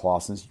quarterback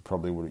classes,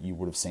 you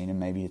would have seen him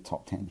maybe a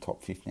top 10,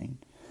 top 15.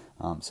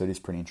 So it is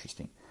pretty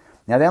interesting.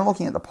 Now, then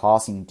looking at the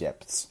passing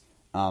depths.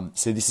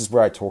 So this is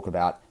where I talk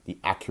about the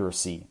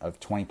accuracy of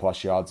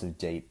 20-plus yards of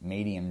deep,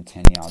 medium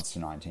 10 yards to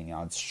 19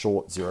 yards,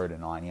 short 0 to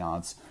 9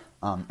 yards,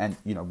 and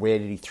where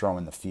did he throw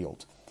in the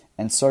field?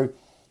 And so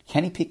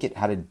Kenny Pickett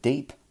had a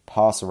deep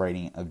passer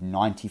rating of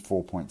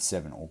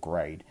 94.7 or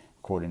grade,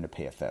 according to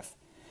PFF.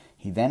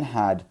 He then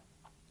had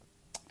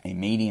a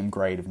medium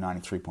grade of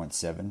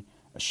 93.7,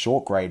 a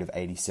short grade of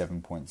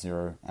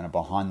 87.0, and a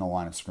behind the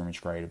line of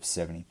scrimmage grade of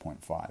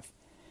 70.5.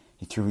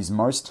 He threw his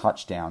most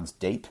touchdowns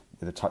deep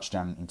with a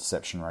touchdown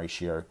interception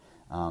ratio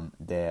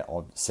there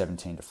of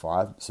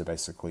 17-5, so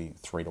basically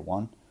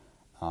 3-1.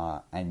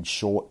 And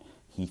short,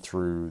 he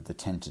threw the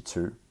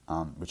 10-2,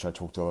 which I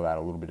talked about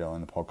a little bit earlier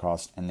in the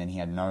podcast. And then he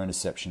had no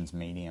interceptions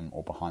medium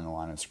or behind the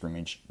line of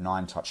scrimmage,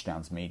 9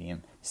 touchdowns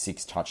medium,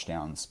 6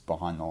 touchdowns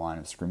behind the line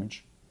of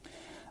scrimmage.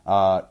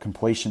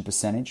 Completion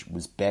percentage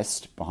was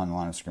best behind the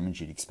line of scrimmage.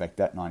 You'd expect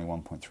that,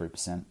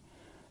 91.3%.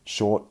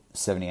 Short,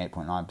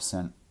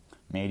 78.9%.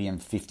 Medium,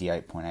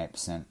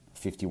 58.8%,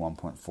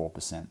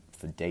 51.4%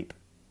 for deep.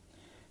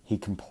 He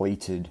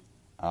completed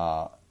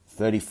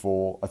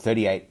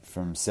 38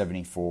 from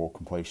 74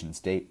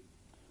 completions deep.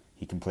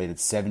 He completed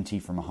 70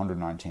 from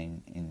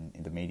 119 in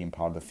the medium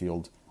part of the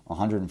field,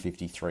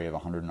 153 of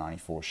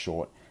 194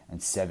 short,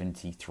 and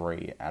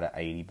 73 out of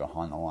 80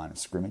 behind the line of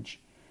scrimmage.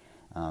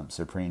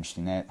 So pretty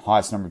interesting there.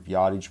 Highest number of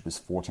yardage was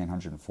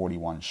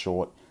 1,441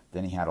 short.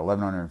 Then he had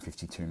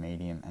 1,152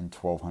 medium and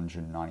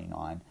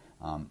 1,299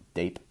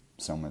 deep.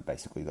 Somewhere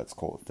basically, let's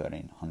call it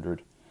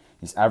 1,300.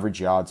 His average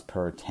yards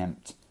per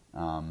attempt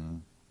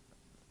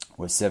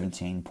were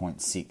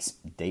 17.6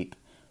 deep,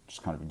 which is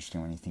kind of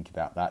interesting when you think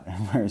about that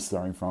and where he's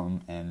throwing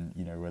from and,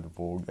 where the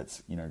ball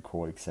gets,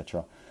 caught,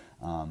 etc.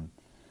 And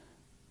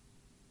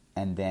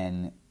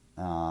then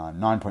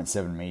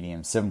 9.7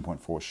 medium,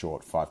 7.4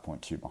 short,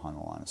 5.2 behind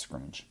the line of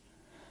scrimmage.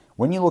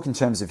 When you look in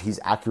terms of his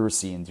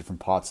accuracy in different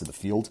parts of the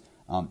field,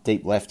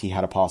 deep left, he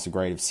had a passer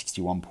grade of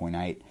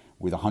 61.8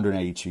 with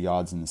 182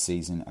 yards in the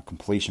season, a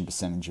completion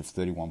percentage of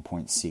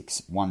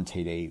 31.6, 1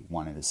 TD,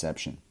 1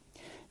 interception.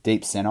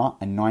 Deep center,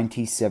 a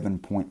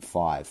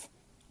 97.5,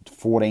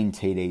 14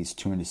 TDs,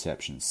 2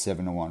 interceptions,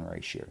 7-to-1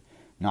 ratio,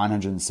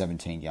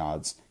 917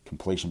 yards,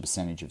 completion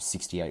percentage of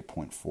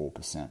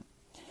 68.4%.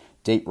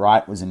 Deep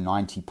right was a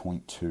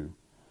 90.2,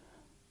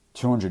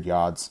 200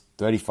 yards,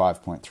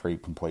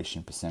 35.3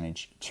 completion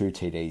percentage, 2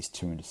 TDs,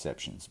 2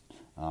 interceptions.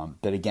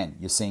 But again,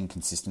 you're seeing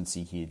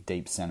consistency here.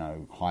 Deep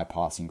center, high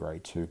passing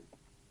grade too.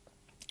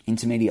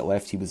 Intermediate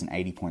left, he was an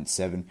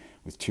 80.7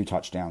 with 2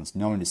 touchdowns,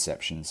 no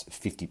interceptions,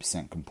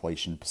 50%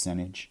 completion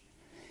percentage.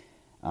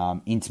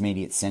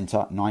 Intermediate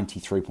center,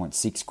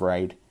 93.6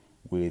 grade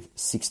with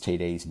 6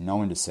 TDs, no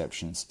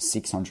interceptions,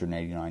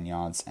 689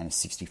 yards, and a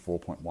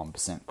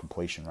 64.1%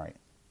 completion rate.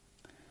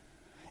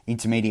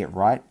 Intermediate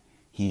right,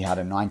 he had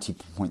a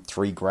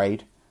 90.3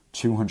 grade,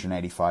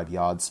 285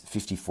 yards,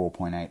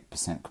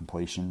 54.8%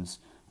 completion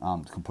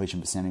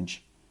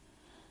percentage.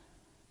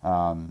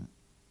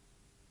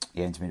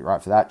 Intermediate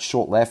right for that.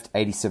 Short left,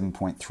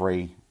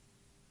 87.3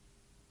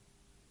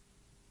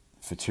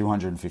 for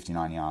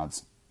 259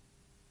 yards.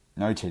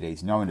 No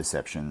TDs, no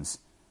interceptions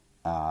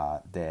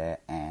there,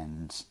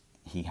 and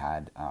he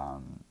had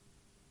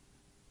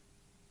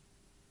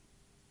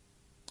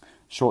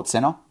short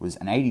center was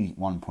an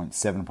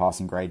 81.7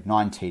 passing grade,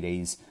 9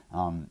 TDs,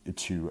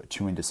 2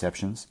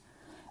 interceptions,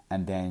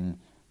 and then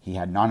he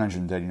had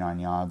 939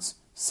 yards,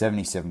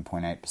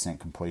 77.8%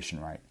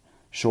 completion rate.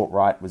 Short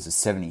right was a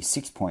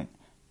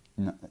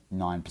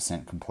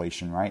 76.9%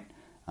 completion rate,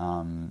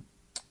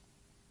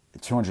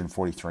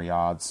 243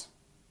 yards,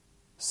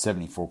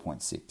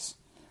 74.6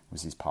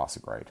 was his passer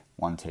grade,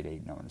 1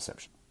 TD, no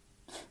interception.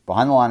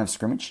 Behind the line of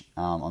scrimmage,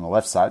 on the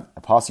left side,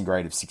 a passing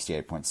grade of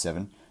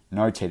 68.7,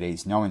 no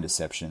TDs, no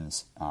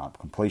interceptions,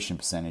 completion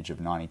percentage of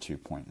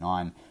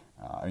 92.9,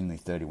 only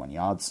 31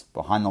 yards.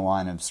 Behind the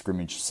line of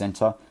scrimmage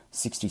center,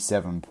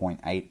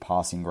 67.8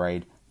 passing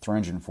grade,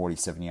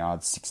 347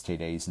 yards, 6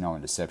 TDs, no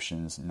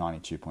interceptions,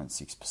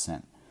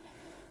 92.6%.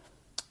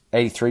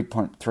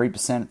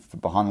 83.3% for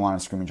behind the line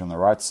of scrimmage on the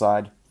right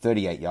side,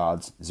 38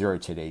 yards, 0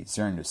 TDs,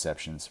 0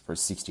 interceptions for a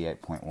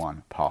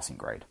 68.1 passing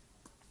grade.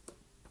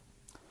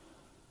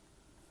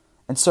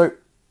 And so,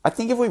 I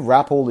think if we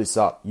wrap all this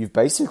up, you've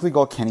basically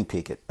got Kenny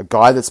Pickett, a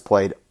guy that's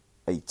played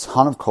a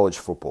ton of college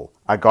football,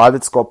 a guy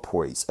that's got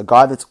poise, a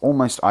guy that's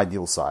almost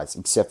ideal size,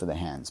 except for the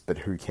hands, but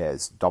who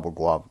cares? Double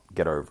glove,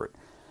 get over it.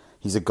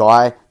 He's a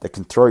guy that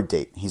can throw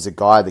deep. He's a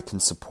guy that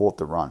can support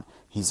the run.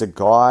 He's a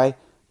guy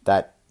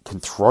that can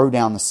throw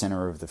down the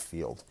center of the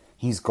field.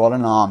 He's got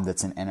an arm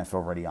that's an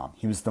NFL-ready arm.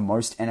 He was the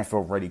most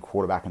NFL-ready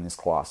quarterback in this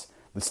class.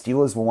 The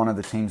Steelers were one of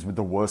the teams with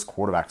the worst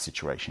quarterback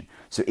situation.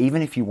 So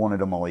even if you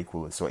wanted a Malik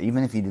Willis, or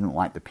even if you didn't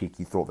like the pick,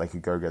 you thought they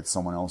could go get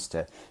someone else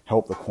to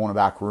help the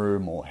cornerback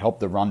room or help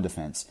the run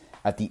defense.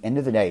 At the end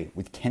of the day,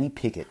 with Kenny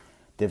Pickett,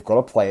 they've got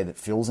a player that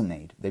fills a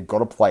need. They've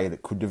got a player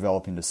that could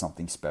develop into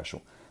something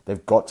special.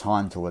 They've got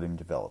time to let him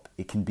develop.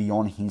 It can be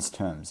on his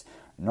terms.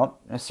 Not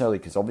necessarily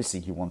because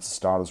obviously he wants a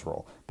starter's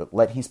role, but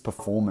let his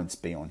performance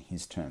be on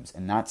his terms.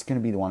 And that's going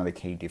to be one of the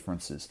key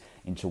differences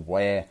into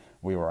where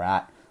we were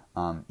at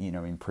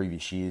in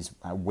previous years,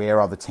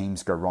 where other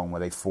teams go wrong,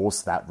 where they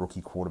force that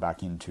rookie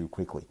quarterback in too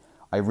quickly.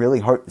 I really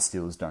hope the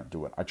Steelers don't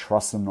do it. I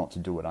trust them not to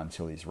do it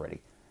until he's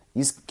ready.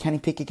 Is Kenny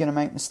Pickett going to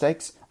make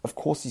mistakes? Of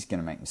course he's going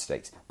to make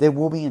mistakes. There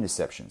will be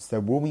interceptions. There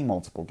will be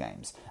multiple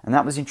games. And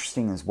that was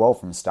interesting as well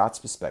from a stats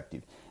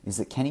perspective, is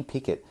that Kenny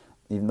Pickett,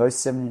 in those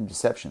 7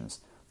 interceptions,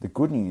 the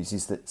good news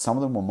is that some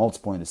of them were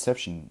multiple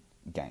interception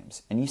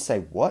games. And you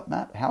say, what,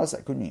 Matt? How is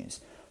that good news?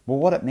 Well,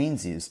 what it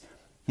means is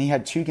he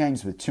had 2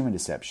 games with 2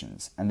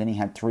 interceptions, and then he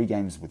had 3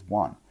 games with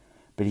 1.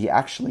 But he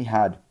actually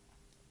had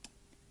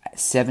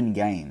 7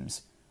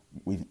 games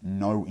with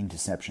no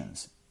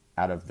interceptions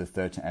out of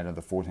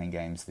the 14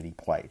 games that he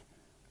played.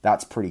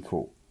 That's pretty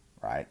cool,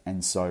 right?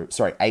 And so,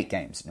 8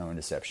 games, no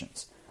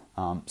interceptions.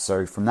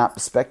 So from that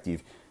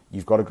perspective,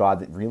 you've got a guy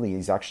that really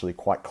is actually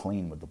quite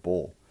clean with the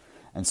ball.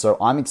 And so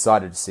I'm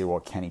excited to see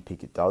what Kenny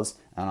Pickett does,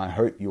 and I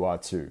hope you are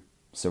too.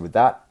 So with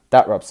that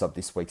wraps up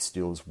this week's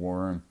Steelers War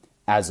Room.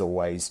 As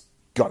always,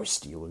 go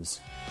Steelers.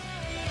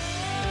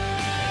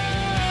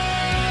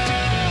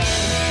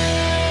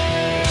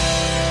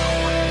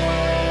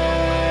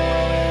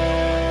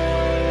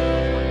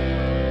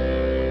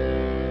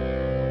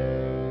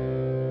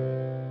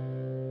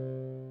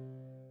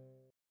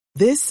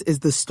 This is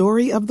the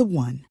story of the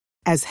one.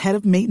 As head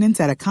of maintenance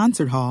at a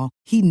concert hall,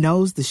 he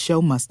knows the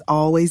show must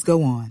always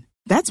go on.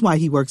 That's why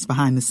he works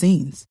behind the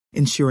scenes,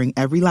 ensuring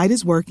every light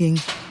is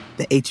working,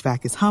 the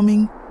HVAC is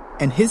humming,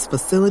 and his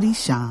facility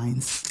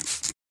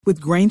shines. With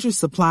Grainger's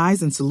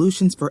supplies and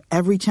solutions for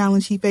every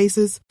challenge he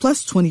faces,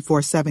 plus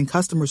 24/7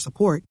 customer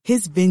support,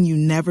 his venue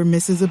never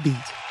misses a beat.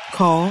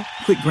 Call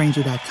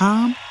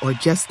quickgrainger.com or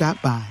just stop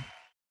by.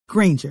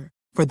 Grainger,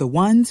 for the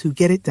ones who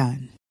get it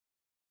done.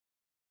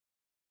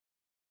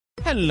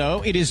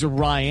 Hello, it is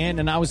Ryan,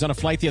 and I was on a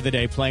flight the other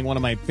day playing one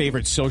of my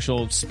favorite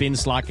social spin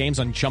slot games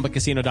on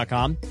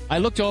ChumbaCasino.com. I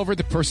looked over at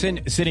the person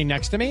sitting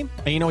next to me,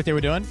 and you know what they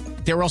were doing?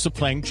 They were also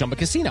playing Chumba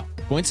Casino.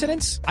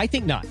 Coincidence? I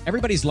think not.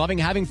 Everybody's loving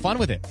having fun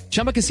with it.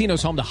 Chumba Casino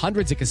is home to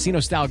hundreds of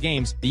casino-style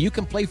games that you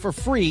can play for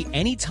free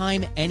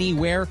anytime,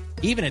 anywhere,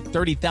 even at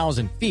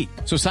 30,000 feet.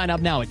 So sign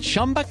up now at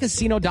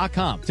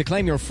ChumbaCasino.com to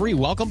claim your free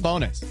welcome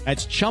bonus.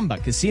 That's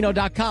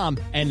ChumbaCasino.com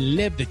and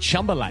live the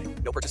Chumba life.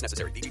 No purchase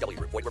necessary. VGW.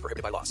 Void where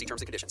prohibited by law. See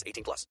terms and conditions.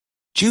 18+.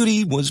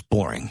 Judy was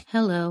boring.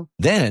 Hello.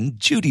 Then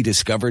Judy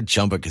discovered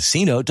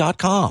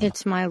ChumbaCasino.com.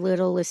 It's my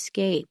little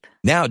escape.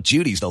 Now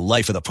Judy's the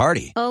life of the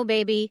party. Oh,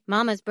 baby,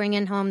 mama's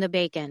bringing home the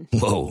bacon.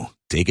 Whoa,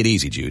 take it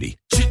easy, Judy.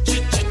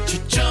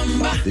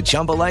 The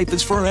Chumba life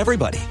is for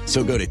everybody.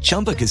 So go to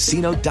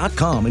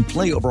ChumbaCasino.com and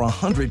play over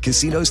 100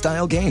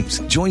 casino-style games.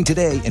 Join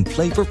today and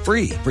play for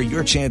free for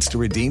your chance to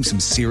redeem some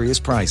serious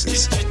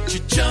prizes.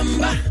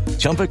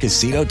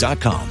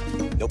 ChumbaCasino.com.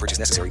 No purchase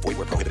necessary. Void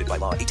where prohibited by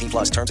law.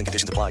 18+. Terms and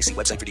conditions apply. See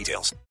website for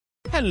details.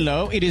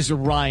 Hello, it is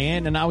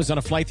Ryan, and I was on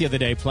a flight the other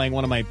day playing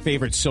one of my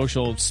favorite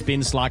social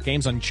spin slot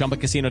games on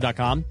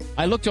ChumbaCasino.com.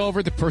 I looked over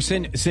at the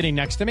person sitting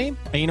next to me,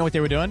 and you know what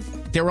they were doing?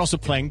 They were also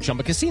playing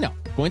Chumba Casino.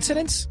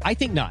 Coincidence? I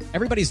think not.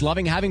 Everybody's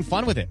loving having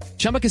fun with it.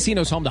 Chumba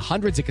Casino is home to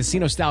hundreds of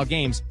casino-style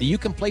games that you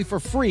can play for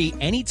free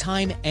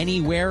anytime,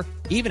 anywhere,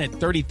 even at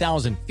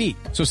 30,000 feet.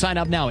 So sign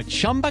up now at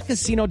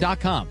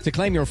ChumbaCasino.com to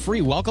claim your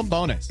free welcome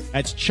bonus.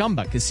 That's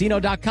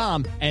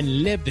ChumbaCasino.com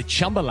and live the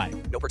Chumba life.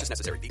 No purchase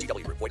necessary.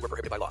 VGW. Void where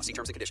prohibited by law. See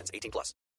terms and conditions. 18+.